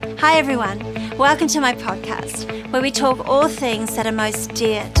Hi everyone, welcome to my podcast where we talk all things that are most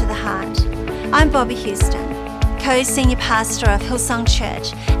dear to the heart. I'm Bobby Houston, co-senior pastor of Hillsong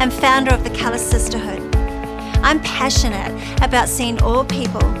Church and founder of the Colour Sisterhood. I'm passionate about seeing all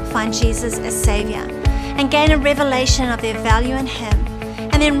people find Jesus as Saviour and gain a revelation of their value in Him,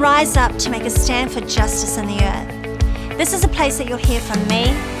 and then rise up to make a stand for justice in the earth. This is a place that you'll hear from me,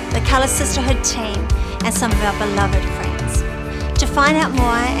 the Colour Sisterhood team, and some of our beloved friends. To find out more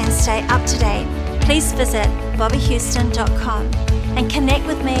and stay up to date, please visit bobbyhouston.com and connect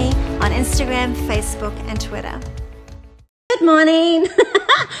with me on Instagram, Facebook, and Twitter. Good morning.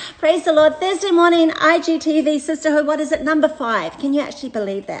 Praise the Lord. Thursday morning, IGTV Sisterhood. What is it? Number 5. Can you actually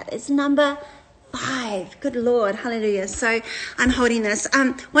believe that? It's number 5. Good Lord. Hallelujah. So I'm holding this.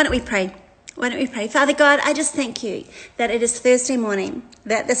 Why don't we pray? Why don't we pray? Father God, I just thank you that it is Thursday morning,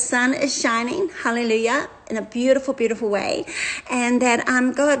 that the sun is shining, hallelujah, in a beautiful, beautiful way, and that,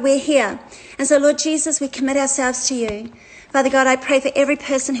 God, we're here. And so, Lord Jesus, we commit ourselves to you. Father God, I pray for every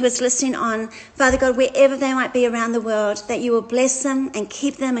person who is listening on, Father God, wherever they might be around the world, that you will bless them and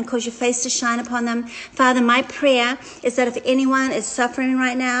keep them and cause your face to shine upon them. Father, my prayer is that if anyone is suffering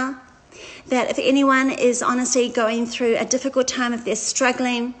right now, that if anyone is honestly going through a difficult time, if they're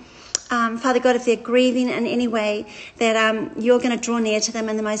struggling, Father God, if they're grieving in any way, that you're going to draw near to them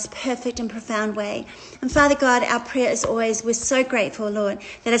in the most perfect and profound way. And Father God, our prayer is always, we're so grateful, Lord,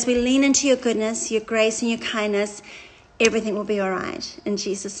 that as we lean into your goodness, your grace and your kindness, everything will be all right. In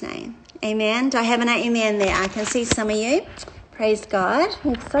Jesus' name. Amen. Do I have an amen there? I can see some of you. Praise God.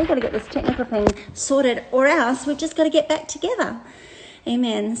 We've so got to get this technical thing sorted, or else we've just got to get back together.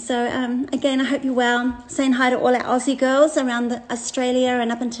 Amen. So again, I hope you're well. Saying hi to all our Aussie girls around Australia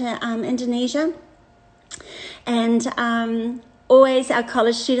and up into Indonesia. And always our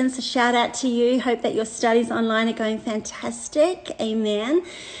college students, a shout out to you. Hope that your studies online are going fantastic. Amen.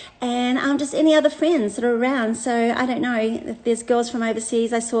 And just any other friends that are around. So I don't know if there's girls from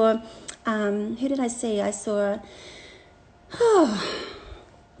overseas. I saw, who did I see? I saw,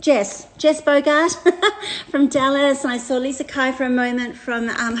 Jess Bogart from Dallas, and I saw Lisa Kai for a moment from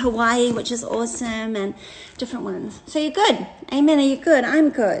Hawaii, which is awesome, and different ones. So you're good. Amen. Are you good? I'm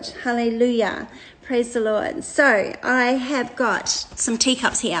good. Hallelujah. Praise the Lord. So I have got some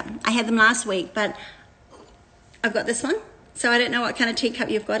teacups here. I had them last week, but I've got this one. So I don't know what kind of teacup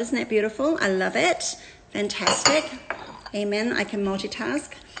you've got. Isn't that beautiful? I love it. Fantastic. Amen. I can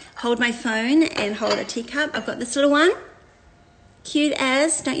multitask. Hold my phone and hold a teacup. I've got this little one. Cute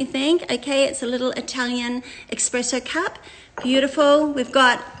as, don't you think? Okay, it's a little Italian espresso cup. Beautiful. We've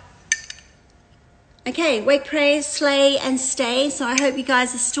got, okay, wake, pray, slay, and stay. So I hope you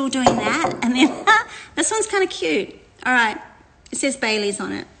guys are still doing that. And then this one's kind of cute. All right, it says Bailey's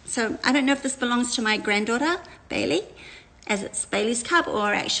on it. So I don't know if this belongs to my granddaughter, Bailey, as it's Bailey's cup,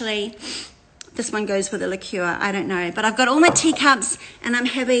 or actually this one goes with a liqueur. I don't know. But I've got all my teacups, and I'm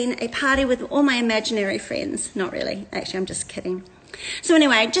having a party with all my imaginary friends. Not really. Actually, I'm just kidding. So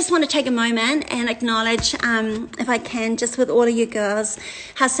anyway, just want to take a moment and acknowledge, if I can, just with all of you girls,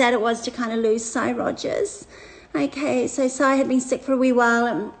 how sad it was to kind of lose Cy Rogers. Okay, so Cy had been sick for a wee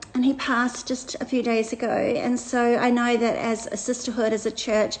while, and he passed just a few days ago. And so I know that as a sisterhood, as a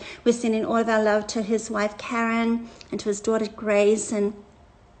church, we're sending all of our love to his wife, Karen, and to his daughter, Grace, and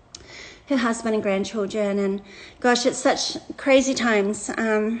her husband and grandchildren. And gosh, it's such crazy times.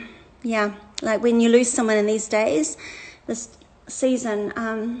 Like when you lose someone in these days, this season,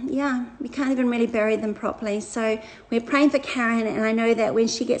 we can't even really bury them properly. So we're praying for Karen, and I know that when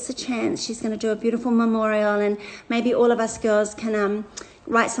she gets a chance, she's going to do a beautiful memorial, and maybe all of us girls can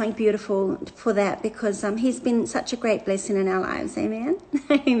write something beautiful for that, because he's been such a great blessing in our lives. Amen.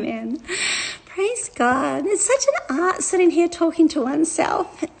 Amen. Praise God. It's such an art sitting here talking to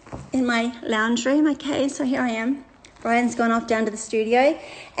oneself in my lounge room. Okay, so here I am. Brian's gone off down to the studio.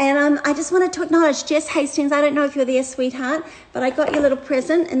 And I just wanted to acknowledge Jess Hastings. I don't know if you're there, sweetheart, but I got your little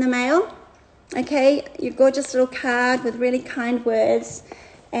present in the mail. Okay, your gorgeous little card with really kind words.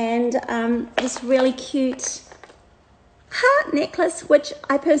 And this really cute heart necklace, which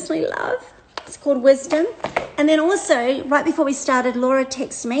I personally love. It's called Wisdom. And then also, right before we started, Laura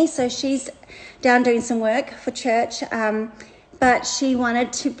texted me. So she's down doing some work for church. But she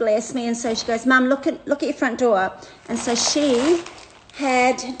wanted to bless me, and so she goes, Mum, look at your front door. And so she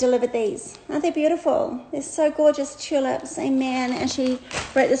had delivered these. Aren't they beautiful? They're so gorgeous, tulips, amen. And she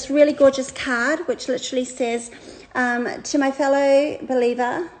wrote this really gorgeous card, which literally says, to my fellow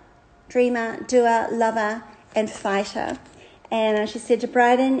believer, dreamer, doer, lover, and fighter. And she said, to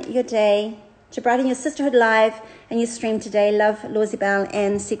brighten your day, to brighten your sisterhood live and your stream today, love, Lawsy Bell,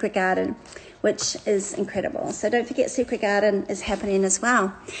 and Secret Garden. which is incredible. So don't forget Secret Garden is happening as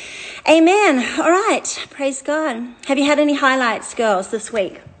well. Amen. All right. Praise God. Have you had any highlights, girls, this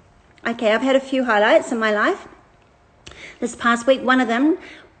week? Okay, I've had a few highlights in my life this past week. One of them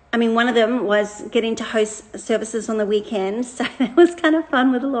was getting to host services on the weekend. So that was kind of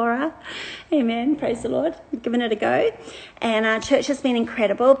fun with Laura. Amen. Praise the Lord. Giving it a go. And our church has been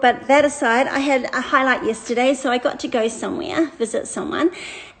incredible. But that aside, I had a highlight yesterday. So I got to go somewhere, visit someone.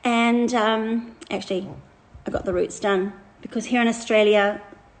 And actually, I got the roots done. Because here in Australia,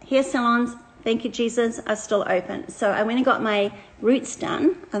 hair salons, thank you, Jesus, are still open. So I went and got my roots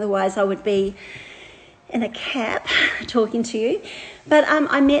done. Otherwise, I would be in a cap talking to you. But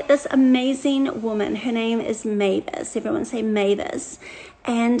I met this amazing woman. Her name is Mavis. Everyone say Mavis.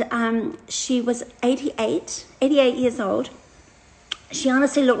 And she was 88 years old. She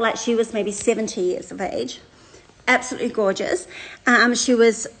honestly looked like she was maybe 70 years of age. Absolutely gorgeous. She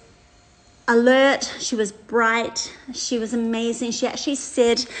was alert. She was bright. She was amazing. She actually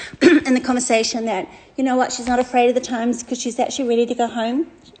said in the conversation that, you know what, she's not afraid of the times because she's actually ready to go home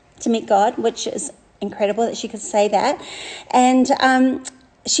to meet God, which is incredible that she could say that. And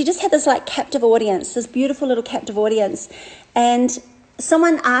she just had this like captive audience, this beautiful little captive audience. And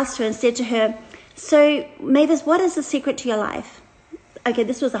someone asked her and said to her, so Mavis, what is the secret to your life? Okay,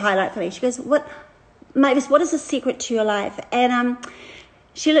 this was a highlight for me. She goes, Mavis, what is the secret to your life? And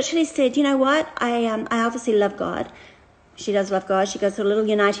she literally said, you know what, I obviously love God. She does love God. She goes to a little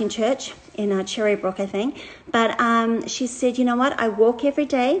Uniting Church in Cherrybrook, I think. But she said, you know what, I walk every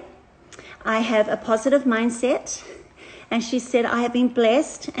day. I have a positive mindset. And she said, I have been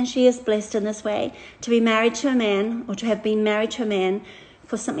blessed, and she is blessed in this way, to be married to a man, or to have been married to a man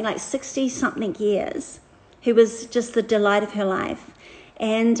for something like 60-something years, who was just the delight of her life.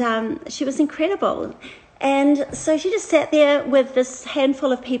 And she was incredible. And so she just sat there with this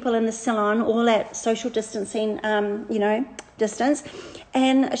handful of people in the salon, all at social distancing, distance.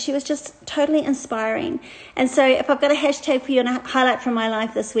 And she was just totally inspiring. And so if I've got a hashtag for you and a highlight from my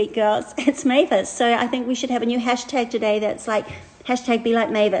life this week, girls, it's Mavis. So I think we should have a new hashtag today that's like hashtag be like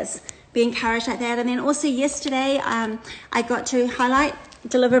Mavis. Be encouraged like that. And then also yesterday, I got to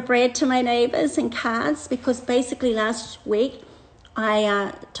deliver bread to my neighbours and cards, because basically last week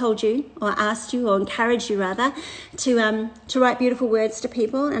I told you, or asked you, or encouraged you rather, to write beautiful words to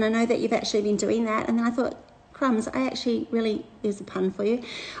people. And I know that you've actually been doing that. And then I thought, crumbs, I actually really, there's a pun for you,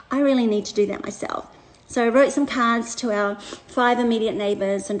 I really need to do that myself. So I wrote some cards to our 5 immediate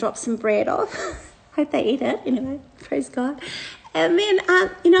neighbours and dropped some bread off. Hope they eat it, anyway, praise God. And then,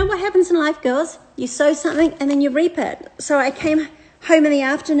 you know what happens in life, girls? You sow something and then you reap it. So I came home in the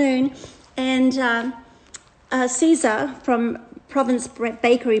afternoon, and Caesar from Province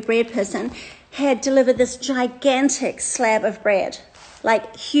Bakery bread person had delivered this gigantic slab of bread,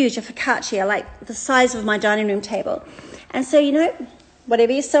 like huge, a focaccia, like the size of my dining room table. And so, you know,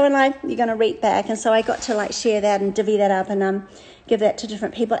 whatever you sow in life, you're going to reap back. And so I got to share that and divvy that up and give that to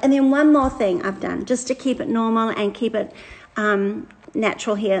different people. And then one more thing I've done, just to keep it normal and keep it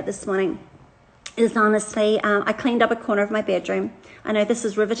natural here this morning, is honestly, I cleaned up a corner of my bedroom. I know this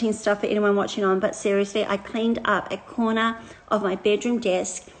is riveting stuff for anyone watching on, but seriously, I cleaned up a corner of my bedroom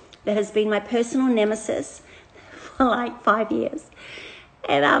desk that has been my personal nemesis for 5 years.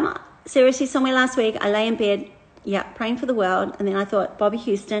 And seriously, somewhere last week, I lay in bed, praying for the world. And then I thought, Bobby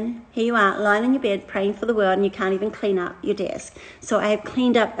Houston, here you are, lying in your bed, praying for the world, and you can't even clean up your desk. So I have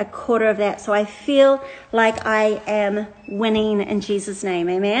cleaned up a quarter of that. So I feel like I am winning in Jesus' name.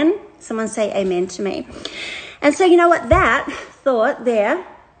 Amen? Someone say amen to me. And so you know what? That thought there,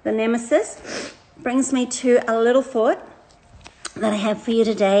 the nemesis, brings me to a little thought that I have for you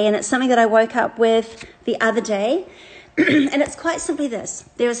today. And it's something that I woke up with the other day. And it's quite simply this: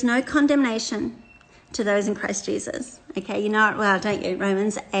 there is no condemnation to those in Christ Jesus. Okay, you know it well, don't you?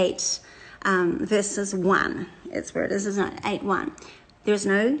 Romans 8, verses 1. It's where it is, isn't it? 8:1. There is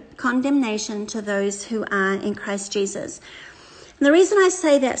no condemnation to those who are in Christ Jesus. And the reason I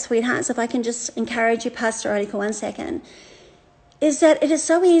say that, sweethearts, if I can just encourage you pastorally for 1 second, is that it is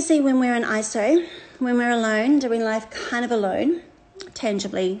so easy when we're in ISO, when we're alone, doing life kind of alone,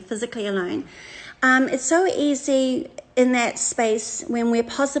 tangibly, physically alone. It's so easy in that space when we're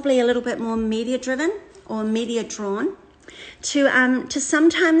possibly a little bit more media driven or media drawn to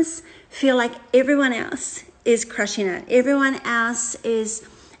sometimes feel like everyone else is crushing it. Everyone else is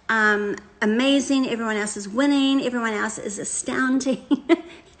amazing. Everyone else is winning. Everyone else is astounding.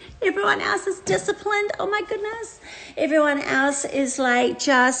 Everyone else is disciplined. Oh my goodness. Everyone else is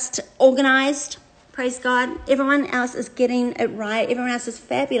just organized. Praise God. Everyone else is getting it right. Everyone else is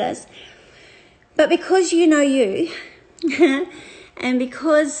fabulous. But because you know you, And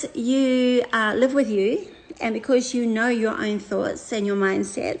because you live with you, and because you know your own thoughts and your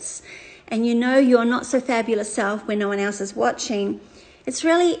mindsets, and you know your not so fabulous self when no one else is watching, it's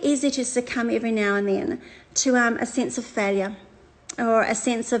really easy to succumb every now and then to a sense of failure, or a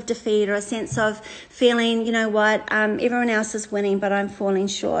sense of defeat, or a sense of feeling, you know what, everyone else is winning, but I'm falling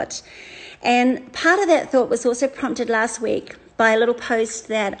short. And part of that thought was also prompted last week by a little post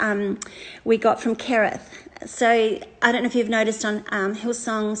that we got from Kerith. So I don't know if you've noticed on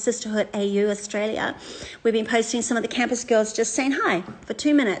Hillsong Sisterhood AU Australia, we've been posting some of the campus girls just saying hi for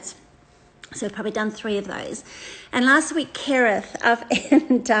 2 minutes. So we've probably done 3 of those. And last week, Kerith up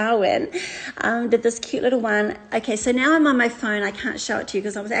in Darwin did this cute little one. Okay, so now I'm on my phone. I can't show it to you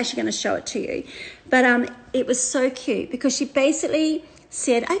because I was actually going to show it to you. But it was so cute because she basically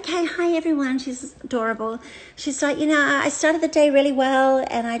said, okay, hi everyone. She's adorable. She's like, I started the day really well,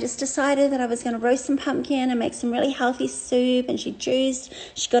 and I just decided that I was going to roast some pumpkin and make some really healthy soup. And she juiced.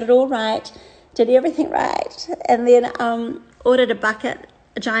 She got it all right, did everything right, and then ordered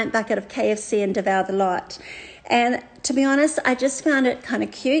a giant bucket of KFC and devoured the lot. And to be honest, I just found it kind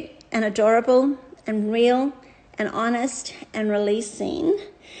of cute and adorable and real and honest and releasing.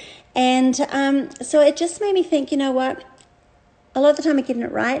 And so it just made me think, you know what? A lot of the time we're getting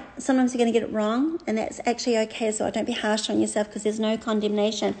it right. Sometimes you're going to get it wrong, and that's actually okay as well. Don't be harsh on yourself because there's no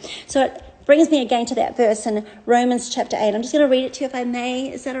condemnation. So it brings me again to that verse in Romans chapter 8. I'm just going to read it to you if I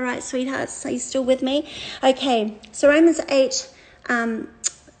may. Is that all right, sweethearts? Are you still with me? Okay, so Romans 8,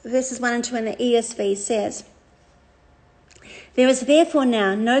 verses 1 and 2 in the ESV says, there is therefore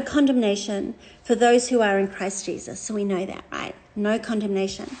now no condemnation for those who are in Christ Jesus. So we know that, right? No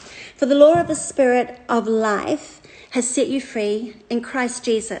condemnation. For the law of the Spirit of life has set you free in Christ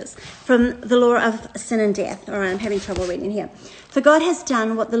Jesus from the law of sin and death. All right, I'm having trouble reading here. For God has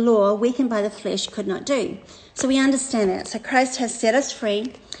done what the law, weakened by the flesh, could not do. So we understand that. So Christ has set us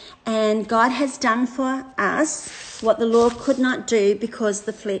free, and God has done for us what the law could not do because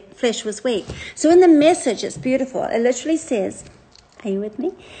the flesh was weak. So in the Message, it's beautiful. It literally says, are you with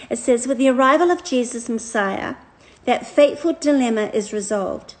me? It says, with the arrival of Jesus Messiah, that fateful dilemma is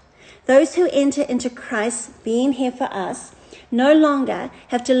resolved. Those who enter into Christ, being here for us, no longer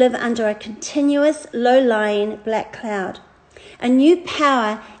have to live under a continuous, low-lying black cloud. A new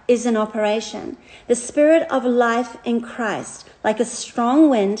power is in operation. The Spirit of life in Christ, like a strong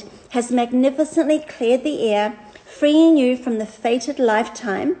wind, has magnificently cleared the air, freeing you from the fated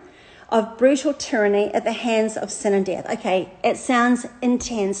lifetime of brutal tyranny at the hands of sin and death. Okay, it sounds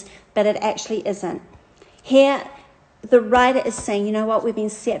intense, but it actually isn't. Here, the writer is saying, you know what, we've been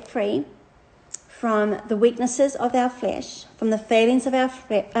set free from the weaknesses of our flesh, from the failings of our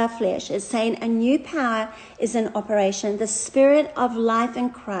flesh. It's saying a new power is in operation. The Spirit of life in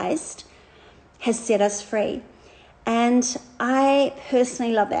Christ has set us free. And I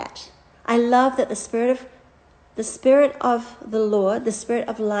personally love that. I love that the Spirit of the Lord, the Spirit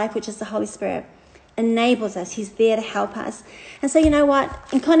of life, which is the Holy Spirit, enables us. He's there to help us. And so you know what?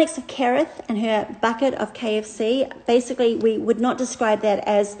 In context of Kerith and her bucket of KFC, basically we would not describe that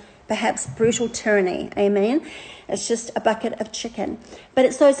as perhaps brutal tyranny. Amen? It's just a bucket of chicken. But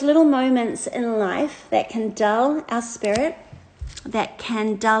it's those little moments in life that can dull our spirit, that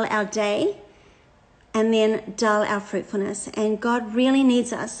can dull our day, and then dull our fruitfulness. And God really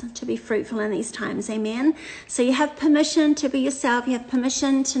needs us to be fruitful in these times. Amen? So you have permission to be yourself. You have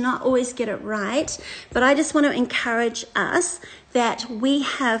permission to not always get it right. But I just want to encourage us that we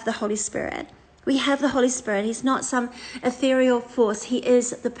have the Holy Spirit. We have the Holy Spirit. He's not some ethereal force. He is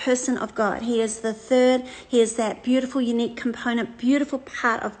the person of God. He is the third. He is that beautiful, unique component, beautiful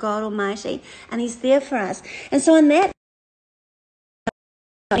part of God Almighty. And He's there for us. And so in that,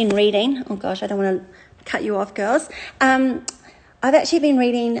 I've been reading, oh gosh, I don't want to cut you off, girls. I've actually been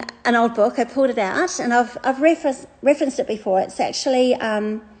reading an old book. I pulled it out, and I've referenced it before. It's actually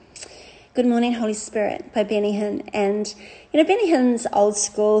Good Morning, Holy Spirit by Benny Hinn. And, Benny Hinn's old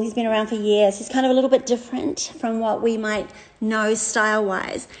school. He's been around for years. He's kind of a little bit different from what we might know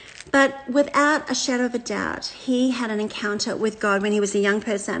style-wise. But without a shadow of a doubt, he had an encounter with God when he was a young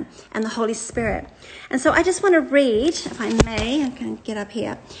person and the Holy Spirit. And so I just want to read, if I may, I'm going to get up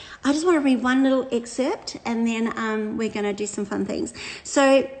here. I just want to read one little excerpt, and then we're going to do some fun things.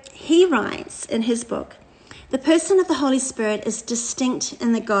 So he writes in his book, the person of the Holy Spirit is distinct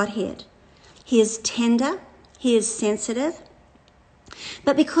in the Godhead. He is tender, he is sensitive.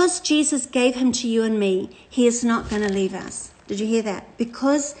 But because Jesus gave him to you and me, he is not going to leave us. Did you hear that?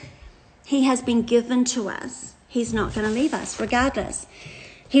 Because he has been given to us, he's not going to leave us, regardless.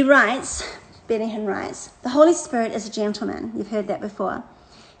 He writes, Benny Hinn writes, the Holy Spirit is a gentleman. You've heard that before.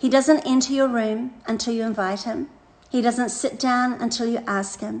 He doesn't enter your room until you invite him. He doesn't sit down until you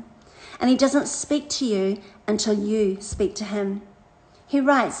ask him. And he doesn't speak to you until you speak to him. He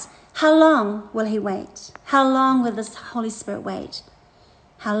writes, how long will he wait? How long will this Holy Spirit wait?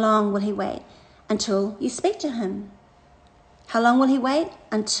 How long will he wait until you speak to him? How long will he wait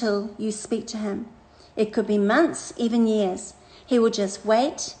until you speak to him? It could be months, even years. He will just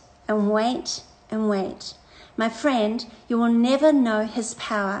wait and wait and wait. My friend, you will never know his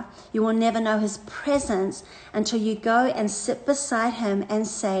power. You will never know his presence until you go and sit beside him and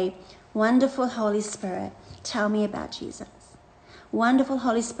say, wonderful Holy Spirit, tell me about Jesus. Wonderful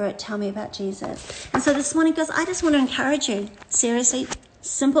Holy Spirit, tell me about Jesus. And so this morning, guys, I just want to encourage you, seriously,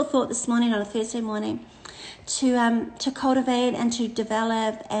 simple thought this morning on a Thursday morning, to cultivate and to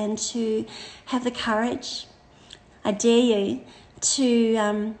develop and to have the courage. I dare you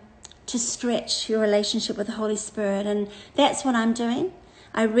to stretch your relationship with the Holy Spirit. And that's what I'm doing.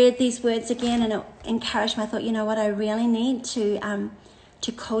 I read these words again and it encouraged me. I thought, you know what, I really need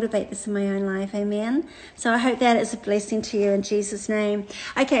to cultivate this in my own life. Amen. So I hope that is a blessing to you in Jesus' name.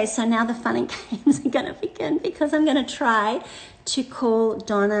 Okay, so now the fun and games are going to begin because I'm going to try to call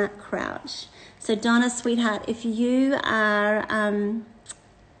Donna Crouch. So Donna, sweetheart, if you are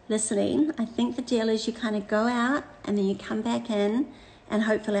listening, I think the deal is you kind of go out and then you come back in and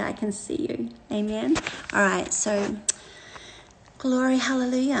hopefully I can see you. Amen. All right, so glory,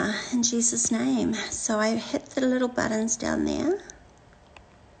 hallelujah, in Jesus' name. So I hit the little buttons down there.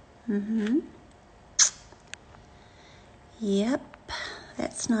 Yep,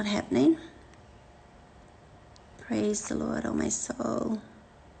 that's not happening. Praise the Lord, oh my soul,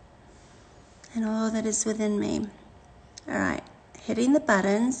 and all that is within me. All right, hitting the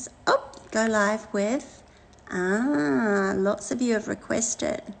buttons. Oh, go live with. Lots of you have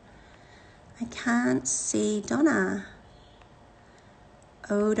requested. I can't see Donna.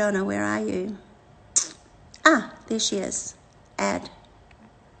 Oh, Donna, where are you? There she is. Add.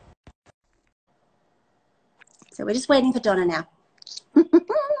 So we're just waiting for Donna now.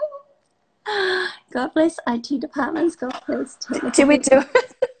 God bless IT departments. God bless. Did we do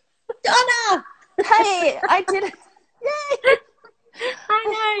it? Donna! Hey, I did it. Yay!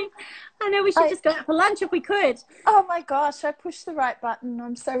 I know. We should just go out for lunch if we could. Oh my gosh, I pushed the right button.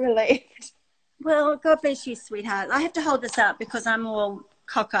 I'm so relieved. Well, God bless you, sweetheart. I have to hold this up because I'm all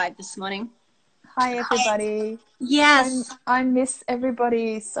cockeyed this morning. Hi, everybody. Yes. I miss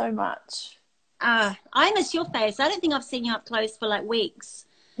everybody so much. I miss your face. I don't think I've seen you up close for like weeks.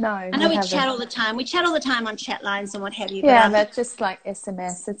 No, I know we chat all the time. We chat all the time on chat lines and what have you. Yeah, but just like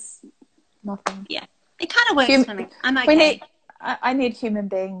SMS. It's nothing. Yeah, it kind of works for me. I'm okay. I need human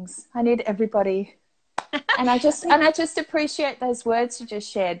beings. I need everybody. and I just appreciate those words you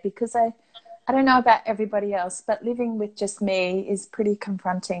just shared because I don't know about everybody else, but living with just me is pretty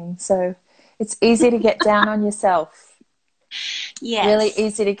confronting. So it's easy to get down on yourself. Yes. Really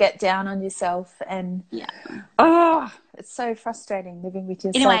easy to get down on yourself and it's so frustrating living with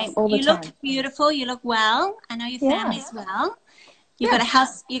yourself all the time. You look beautiful, you look well. I know your family's well. You've got a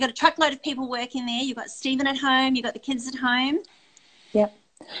house, you've got a truckload of people working there, you've got Stephen at home, you've got the kids at home. Yep.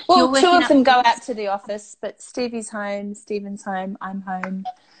 Well, two of them go out to the office, but Stevie's home, Stephen's home, I'm home.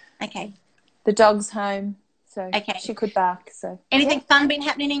 Okay. The dog's home, so she could bark. So anything fun been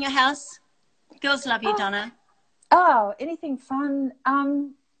happening in your house? Girls love you, Donna. Oh, anything fun? I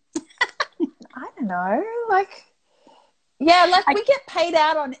don't know. We get paid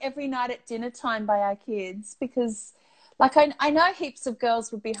out on every night at dinner time by our kids because, I know heaps of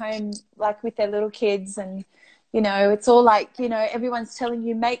girls would be home, with their little kids and, it's all everyone's telling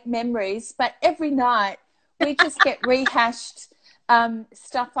you make memories, but every night we just get rehashed,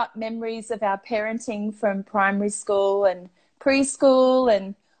 stuff up memories of our parenting from primary school and preschool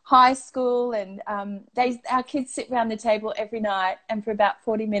and high school, and our kids sit around the table every night and for about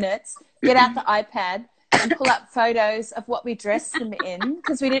 40 minutes get out the iPad and pull up photos of what we dressed them in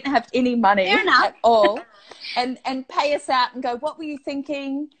because we didn't have any money at all, and pay us out and go, what were you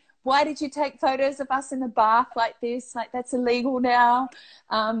thinking? Why did you take photos of us in the bath like this? That's illegal now.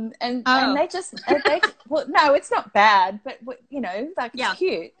 And they just, well, no, it's not bad, but it's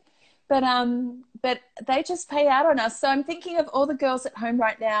cute. But they just pay out on us. So I'm thinking of all the girls at home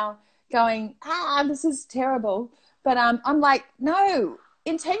right now going, this is terrible. But I'm like, no,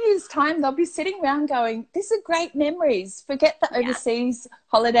 in 10 years' time, they'll be sitting around going, these are great memories. Forget the overseas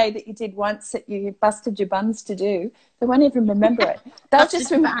holiday that you did once that you busted your buns to do. They won't even remember it. They'll just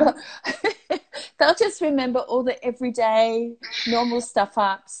remember all the everyday normal stuff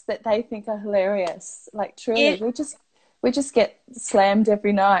ups that they think are hilarious. Truly, we just get slammed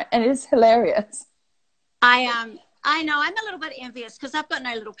every night and it's hilarious. I I know. I'm a little bit envious because I've got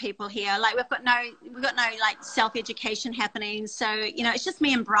no little people here. Like we've got no like self-education happening. So, it's just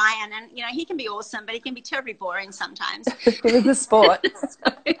me and Brian, and he can be awesome, but he can be terribly boring sometimes. With the sport.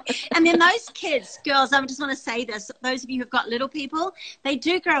 And then those kids, girls, I just want to say this, those of you who've got little people, they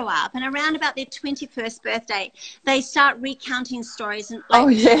do grow up, and around about their 21st birthday, they start recounting stories and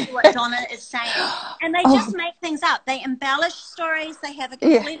what Donna is saying. And they just make things up. They embellish stories. They have a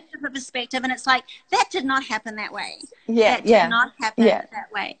completely different perspective, and it's like, that did not happen that way. That did not happen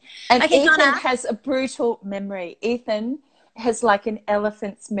that way. And okay, Ethan Donna has a brutal memory. Ethan has like an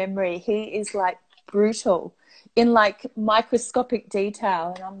elephant's memory. He is like brutal in like microscopic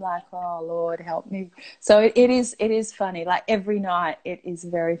detail, and I'm like, oh Lord, help me. So it is funny. Like every night, it is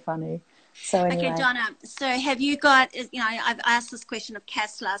very funny. So anyway. Okay, Donna. So have you got? I've asked this question of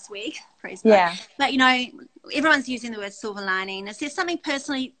Cass last week. Praise God. But everyone's using the word silver lining. Is there something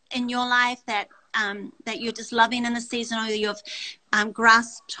personally in your life that you're just loving in the season, or you've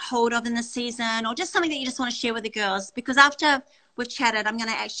grasped hold of in the season, or just something that you just want to share with the girls? Because after we've chatted, I'm going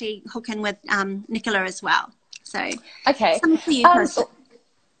to actually hook in with Nicola as well. So okay, something for you personally.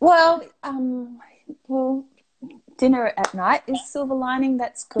 Well, dinner at night is silver lining.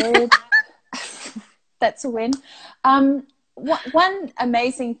 That's good. That's a win. One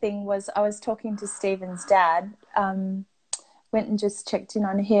amazing thing was I was talking to Stephen's dad. Went and just checked in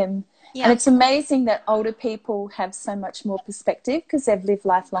on him. Yeah. And it's amazing that older people have so much more perspective because they've lived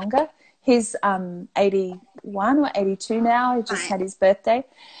life longer. He's 81 or 82 now. He just had his birthday.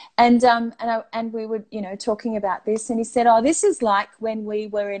 And we were, talking about this, and he said, oh, this is like when we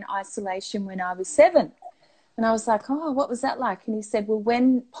were in isolation when I was 7. And I was like, oh, what was that like? And he said, well,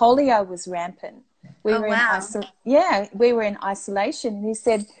 when polio was rampant, we were in isolation. And he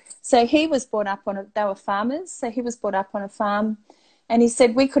said, so he was brought up they were farmers, so he was brought up on a farm. And he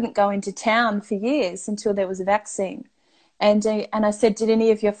said, we couldn't go into town for years until there was a vaccine. And I said, did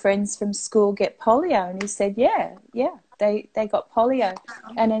any of your friends from school get polio? And he said, yeah, they got polio.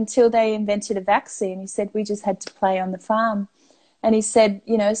 And until they invented a vaccine, he said, we just had to play on the farm. And he said,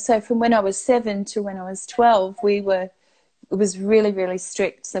 so from when I was 7 to when I was 12, it was really, really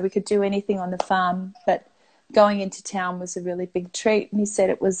strict. So we could do anything on the farm, but going into town was a really big treat. And he said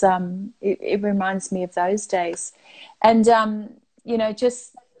it was, it reminds me of those days. And, we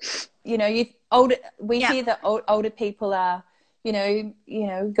hear that older people are,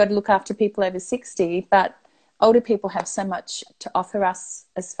 got to look after people over 60, but older people have so much to offer us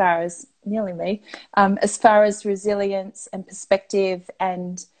as far as, nearly me, as far as resilience and perspective,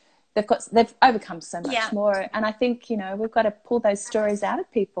 and they've overcome so much more. And I think, we've got to pull those stories out of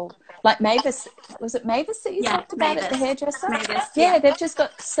people. Like Mavis, was it Mavis that you talked about at the hairdresser? Mavis, they've just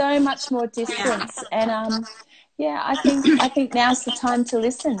got so much more distance. And I think now's the time to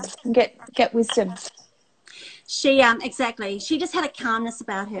listen and get wisdom. She exactly. She just had a calmness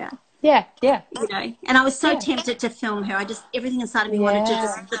about her. Yeah. And I was so tempted to film her. Everything inside of me wanted to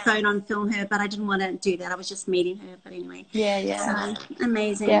just the phone on, film her, but I didn't want to do that. I was just meeting her. But anyway. So,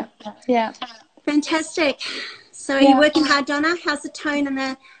 amazing. Yeah. Fantastic. So are you working hard, Donna? How's the tone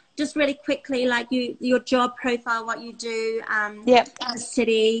and just really quickly, like your job profile, what you do in the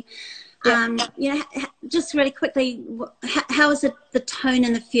city? Just really quickly, how is it, the tone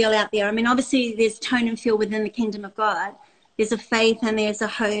and the feel out there? I mean, obviously there's tone and feel within the kingdom of God. There's a faith and there's a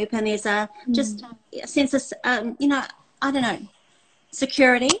hope and there's a just a sense of, I don't know,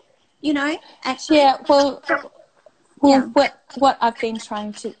 security, actually. Yeah, what I've been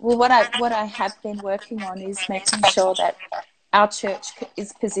trying to, what I have been working on is making sure that our church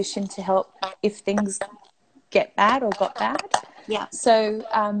is positioned to help if things get bad or got bad. Yeah. So,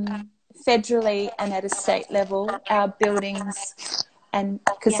 federally and at a state level, our buildings, and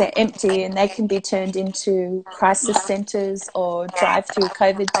because they're empty and they can be turned into crisis centres or drive-through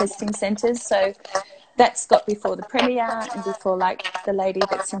COVID testing centres. So that's got before the Premier and before like the lady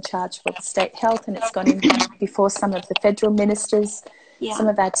that's in charge for the state health, and it's gone in before some of the federal ministers. Yeah. Some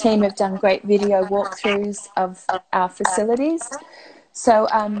of our team have done great video walkthroughs of our facilities. So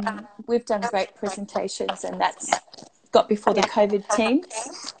we've done great presentations, and that's got before the COVID teams.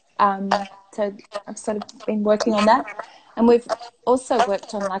 So I've sort of been working on that. And we've also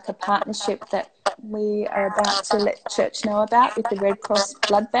worked on like a partnership that we are about to let church know about with the Red Cross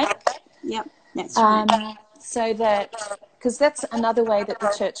Blood Bank. Yep, that's right. So that, because that's another way that the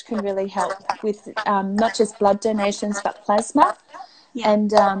church can really help with not just blood donations but plasma. Yeah.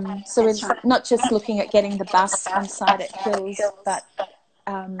 And so we're not just looking at getting the bus on site at Hills, but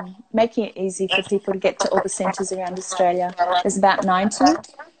making it easy for people to get to all the centres around Australia. There's about 90.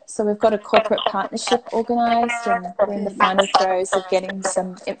 So we've got a corporate partnership organised, and we're in the final throes of getting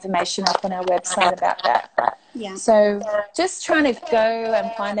some information up on our website about that. Yeah. So just trying to go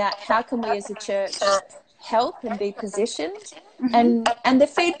and find out how can we as a church help and be positioned. And the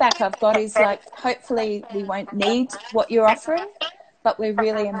feedback I've got is like, hopefully we won't need what you're offering, but we're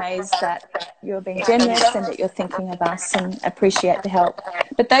really amazed that you're being generous and that you're thinking of us and appreciate the help.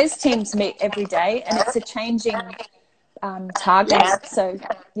 But those teams meet every day, and it's a changing target. So,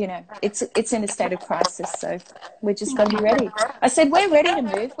 you know, it's in a state of crisis. So we just got to be ready. I said, we're ready to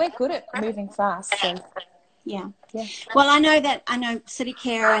move. We're good at moving fast. So yeah. yeah. Well, I know City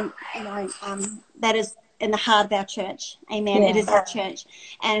Care, and you know that is in the heart of our church. Amen. Yeah. It is our church.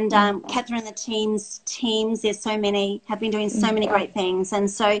 And Catherine and the teams, there's so many, have been doing so many great things. And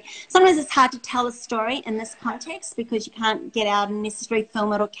so sometimes it's hard to tell a story in this context because you can't get out and necessarily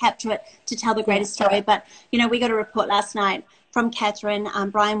film it or capture it to tell the greater story. But, you know, we got a report last night from Catherine.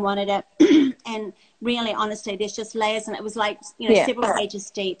 Brian wanted it. And really, honestly, there's just layers. And it was like, you know, several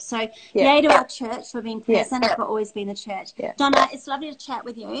pages deep. So yay to our church for being present, for always being the church. Donna, it's lovely to chat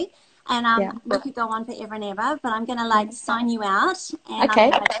with you. And we could go on forever and ever, but I'm going to sign you out, and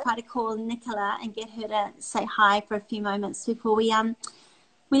I'm going to try to call Nicola and get her to say hi for a few moments before we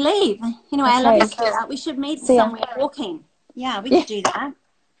leave. Anyway, I love you, sweetheart. We should meet somewhere walking. Yeah, we could do that.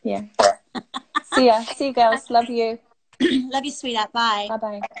 Yeah. See ya. See you, girls. Love you. Love you, sweetheart. Bye.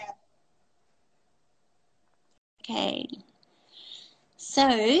 Bye-bye. Okay.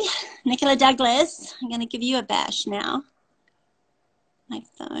 So, Nicola Douglas, I'm going to give you a bash now. My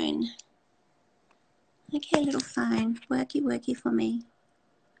phone. Okay, little phone. Worky for me.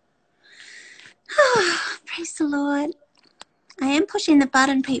 Oh, praise the Lord. I am pushing the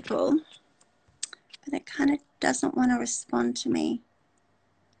button, people, but it kind of doesn't want to respond to me.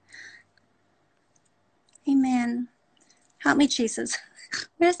 Amen. Help me, Jesus.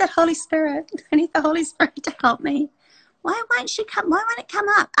 Where's that Holy Spirit? I need the Holy Spirit to help me. Why won't she come? Why won't it come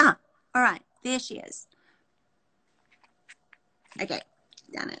up? Ah, all right. There she is. Okay.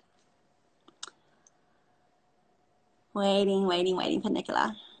 Done it. Waiting for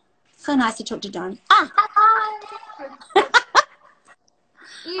Nicola. So nice to talk to Dawn. Ah!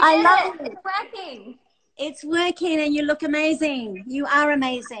 I love it. It's working. It's working, and you look amazing. You are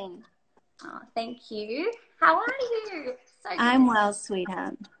amazing. Oh, thank you. How are you? So good. I'm well,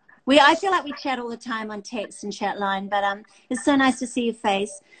 sweetheart. I feel like we chat all the time on text and chat line, but it's so nice to see your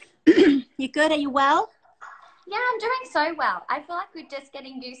face. You good? Are you well? Yeah, I'm doing so well. I feel like we're just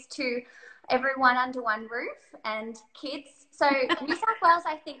getting used to everyone under one roof and kids. So New South Wales,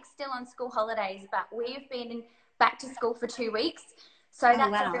 I think, still on school holidays, but we've been back to school for 2 weeks. So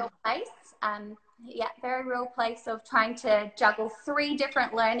that's a real place. Very real place of trying to juggle 3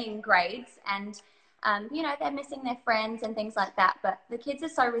 different learning grades. And, you know, they're missing their friends and things like that. But the kids are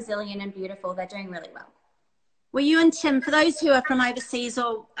so resilient and beautiful. They're doing really well. Well, you and Tim, for those who are from overseas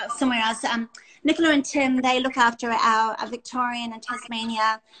or somewhere else, Nicola and Tim, they look after our Victorian and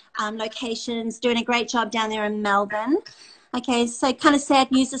Tasmania locations, doing a great job down there in Melbourne. Okay, so kind of sad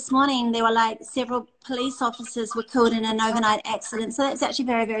news this morning. There were several police officers were killed in an overnight accident. So that's actually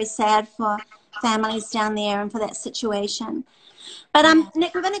very, very sad for families down there and for that situation. But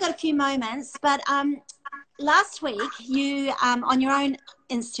Nick, we've only got a few moments, but last week you, on your own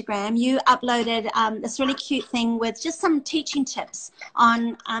Instagram, you uploaded this really cute thing with just some teaching tips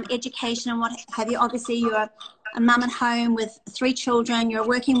on education and what have you. Obviously, you're a mum at home with 3 children. You're a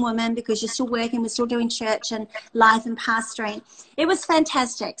working woman because you're still working. We're still doing church and life and pastoring. It was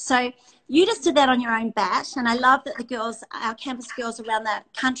fantastic. So you just did that on your own bat, and I love that the girls, our campus girls around the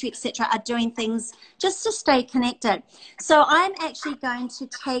country, etc., are doing things just to stay connected. So I'm actually going to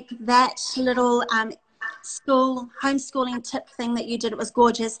take that little school homeschooling tip thing that you did. It was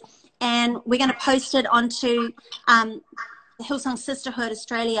gorgeous, and we're going to post it onto the Hillsong Sisterhood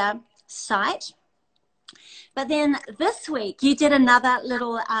Australia site. But then this week you did another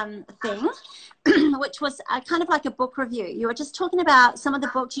little thing which was kind of like a book review. You were just talking about some of the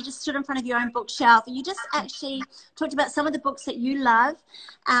books. You just stood in front of your own bookshelf and you just actually talked about some of the books that you love.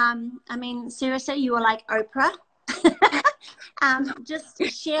 I mean, seriously, you were like Oprah. Just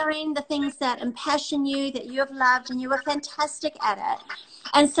sharing the things that impassion you, that you have loved, and you were fantastic at it.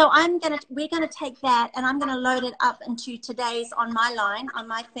 And so we're gonna take that and I'm gonna load it up into today's on my line, on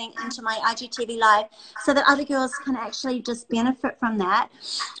my thing, into my IGTV live, so that other girls can actually just benefit from that.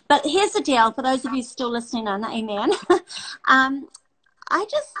 But here's the deal, for those of you still listening on, amen.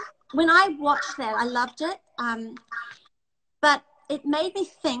 When I watched that, I loved it. But it made me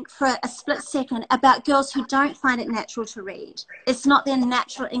think for a split second about girls who don't find it natural to read. It's not their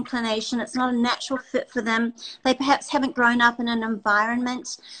natural inclination. It's not a natural fit for them. They perhaps haven't grown up in an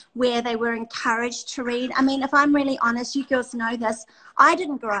environment where they were encouraged to read. I mean, if I'm really honest, you girls know this, I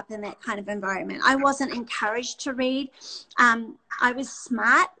didn't grow up in that kind of environment. I wasn't encouraged to read. I was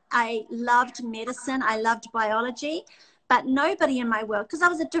smart. I loved medicine. I loved biology, but nobody in my world, because I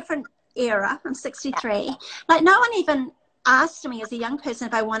was a different era. I'm 63. Like, no one even asked me as a young person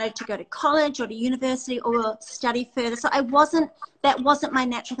if I wanted to go to college or to university or study further. So that wasn't my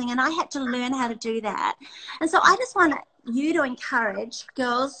natural thing, and I had to learn how to do that. And so I just want you to encourage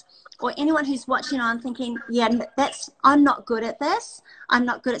girls or anyone who's watching on thinking, yeah, I'm not good at this, I'm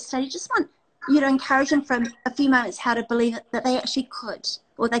not good at study. Just want you to encourage them for a few moments how to believe that they actually could,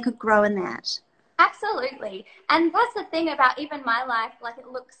 or they could grow in that. Absolutely. And that's the thing about even my life, like it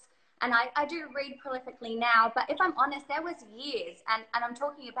looks, and I do read prolifically now, but if I'm honest, there was years, and I'm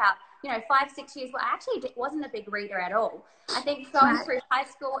talking about, 5-6 years where I actually wasn't a big reader at all. I think going through high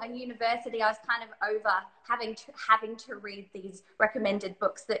school and university, I was kind of over having to read these recommended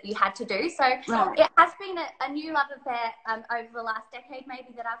books that you had to do. So it has been a new love affair over the last decade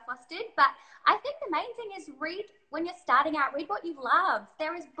maybe that I've fostered. But I think the main thing is read, when you're starting out, read what you love.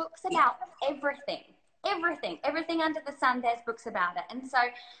 There is books about everything under the sun. There's books about it. And so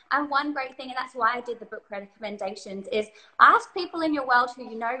one great thing, and that's why I did the book recommendations, is ask people in your world who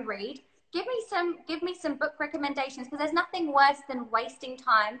read, give me some book recommendations, because there's nothing worse than wasting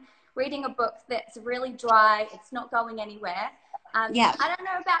time reading a book that's really dry, it's not going anywhere. I don't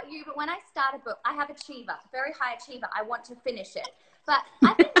know about you, but when I start a book, I have achiever, very high achiever. I want to finish it. But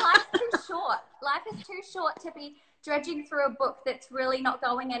I think life's too short. Life is too short to be dredging through a book that's really not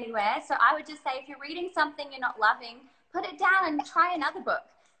going anywhere. So I would just say, if you're reading something you're not loving, put it down and try another book,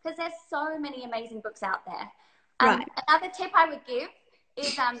 because there's so many amazing books out there. Another tip I would give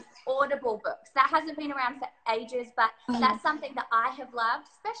is Audible books. That hasn't been around for ages, but that's something that I have loved,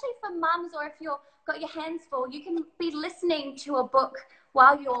 especially for mums, or if you've got your hands full, you can be listening to a book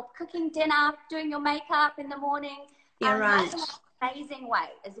while you're cooking dinner, doing your makeup in the morning. That's an amazing way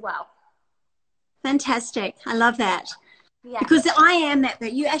as well. Fantastic. I love that. Yeah. Because I am that.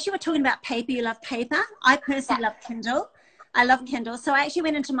 You actually were talking about paper. You love paper. I personally love Kindle. I love Kindle. So I actually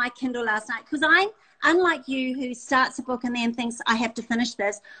went into my Kindle last night, because I'm, unlike you who starts a book and then thinks I have to finish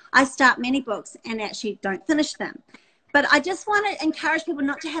this, I start many books and actually don't finish them. But I just want to encourage people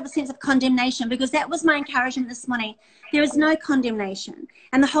not to have a sense of condemnation, because that was my encouragement this morning. There is no condemnation.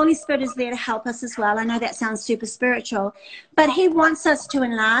 And the Holy Spirit is there to help us as well. I know that sounds super spiritual, but He wants us to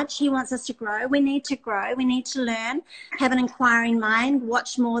enlarge. He wants us to grow. We need to grow. We need to learn, have an inquiring mind,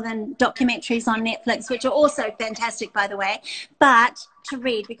 watch more than documentaries on Netflix, which are also fantastic, by the way, but to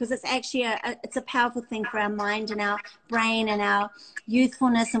read, because it's actually it's a powerful thing for our mind and our brain and our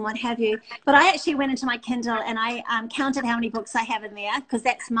youthfulness and what have you. But I actually went into my Kindle and I counted how many books I have in there, because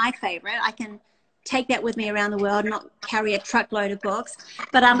that's my favorite. I can take that with me around the world, not carry a truckload of books.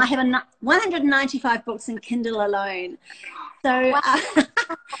 But I have 195 books in Kindle alone. So,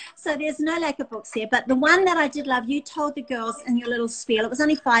 so there's no lack of books here. But the one that I did love, you told the girls in your little spiel, it was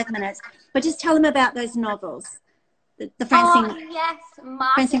only 5 minutes, but just tell them about those novels. The Francine, yes,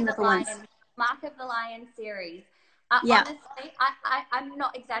 Mark of the Lion series. Honestly, I'm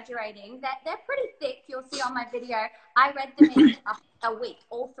not exaggerating. They're pretty thick. You'll see on my video. I read them in a week,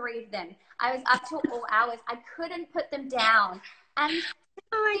 all 3 of them. I was up till all hours. I couldn't put them down. And she's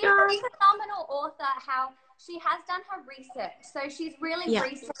a phenomenal author. How she has done her research. So she's really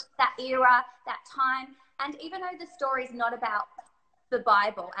researched that era, that time. And even though the story's not about the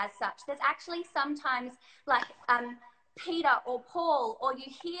Bible as such, there's actually sometimes like Peter or Paul, or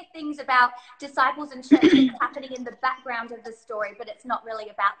you hear things about disciples and churches happening in the background of the story, but it's not really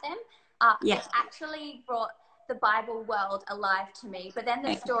about them. It actually brought the Bible world alive to me, but then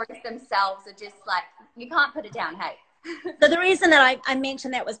the stories themselves are just like, you can't put it down, hey. So the reason that I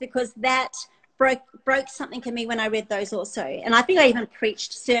mentioned that was because that broke something in me when I read those also. And I think I even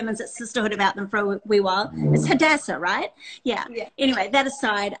preached sermons at Sisterhood about them for a wee while. It's Hadassah, right? Yeah. Anyway, that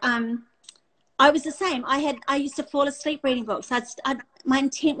aside, I was the same. I used to fall asleep reading books. My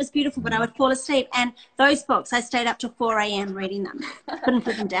intent was beautiful, but I would fall asleep. And those books, I stayed up till 4 a.m. reading them. Couldn't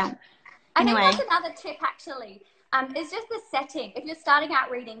put them down. Anyway. I think that's another tip, actually. It's just the setting. If you're starting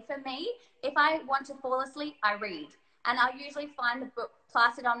out reading, for me, if I want to fall asleep, I read. And I usually find the book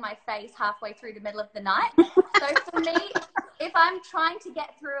plastered on my face halfway through the middle of the night. So for me, if I'm trying to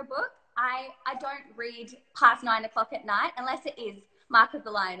get through a book, I don't read past 9 o'clock at night, unless it is Mark of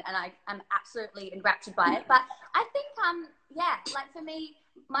the Lion, and I'm absolutely enraptured by it. But I think, like for me,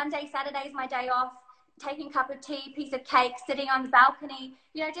 Monday, Saturday is my day off. taking a cup of tea, piece of cake, sitting on the balcony,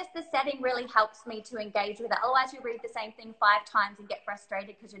 you know, just the setting really helps me to engage with it. Otherwise, you read the same thing 5 times and get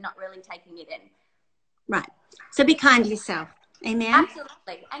frustrated because you're not really taking it in. Right. So be kind to yourself. Amen.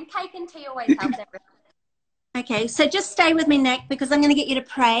 Absolutely. And cake and tea always helps everyone. Okay, so just stay with me, Nick, because I'm going to get you to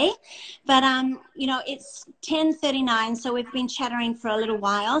pray. But, you know, it's 10:39, so we've been chattering for a little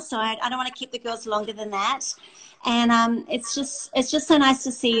while, so I don't want to keep the girls longer than that. And it's just so nice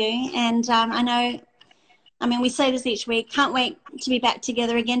to see you. And I mean, we say this each week, can't wait to be back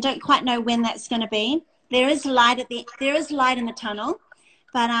together again. Don't quite know when that's going to be. There is light in the tunnel.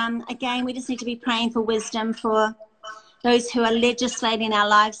 But, again, we just need to be praying for wisdom for those who are legislating our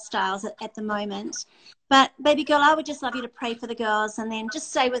lifestyles at the moment. But baby girl, I would just love you to pray for the girls, and then just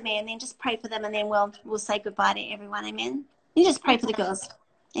stay with me, and then just pray for them, and then we'll say goodbye to everyone. Amen. You just pray for the girls.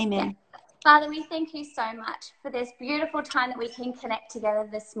 Amen. Yeah. Father, we thank you so much for this beautiful time that we can connect together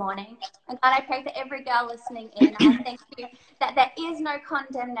this morning. And God, I pray for every girl listening in. I thank you that there is no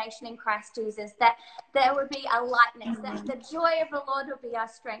condemnation in Christ Jesus, that there would be a lightness, that the joy of the Lord will be our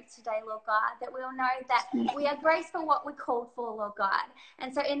strength today, Lord God, that we'll know that we are graced for what we're called for, Lord God.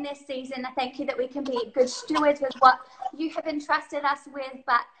 And so in this season, I thank you that we can be good stewards with what you have entrusted us with,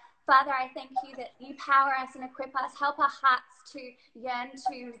 but Father, I thank you that you power us and equip us, help our hearts to yearn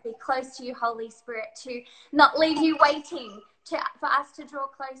to be close to you, Holy Spirit, to not leave you waiting, for us to draw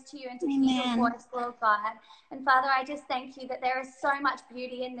close to you and to hear your voice, Lord God. And Father, I just thank you that there is so much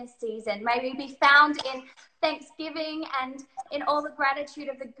beauty in this season. May we be found in thanksgiving and in all the gratitude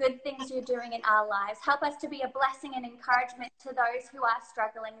of the good things you're doing in our lives. Help us to be a blessing and encouragement to those who are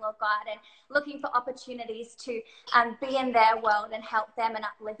struggling, Lord God, and looking for opportunities to be in their world and help them and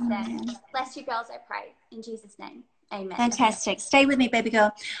uplift them. Bless you, girls, I pray. In Jesus' name. Amen. Fantastic. Stay with me, baby girl.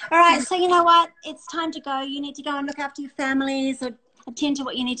 All right, so you know what? It's time to go. You need to go and look after your families or attend to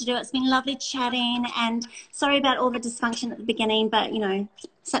what you need to do. It's been lovely chatting, and sorry about all the dysfunction at the beginning, but, you know,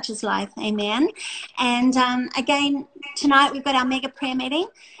 such is life. Amen. And again, tonight we've got our mega prayer meeting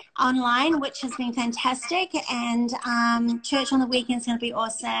online, which has been fantastic, and church on the weekend is going to be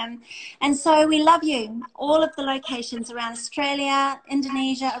awesome. And so we love you. All of the locations around Australia,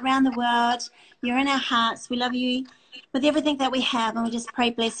 Indonesia, around the world, you're in our hearts. We love you with everything that we have, and we just pray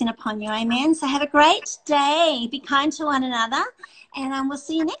blessing upon you. Amen. So have a great day. Be kind to one another, and we'll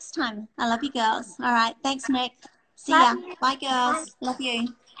see you next time. I love you, girls. All right. Thanks, Nick. See ya. Bye, girls. Love you.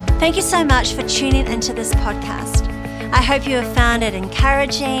 Thank you so much for tuning into this podcast. I hope you have found it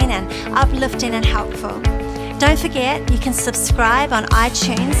encouraging and uplifting and helpful. Don't forget, you can subscribe on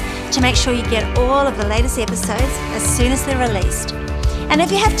iTunes to make sure you get all of the latest episodes as soon as they're released. And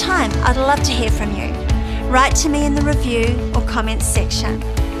if you have time, I'd love to hear from you. Write to me in the review or comments section.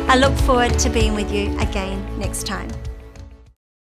 I look forward to being with you again next time.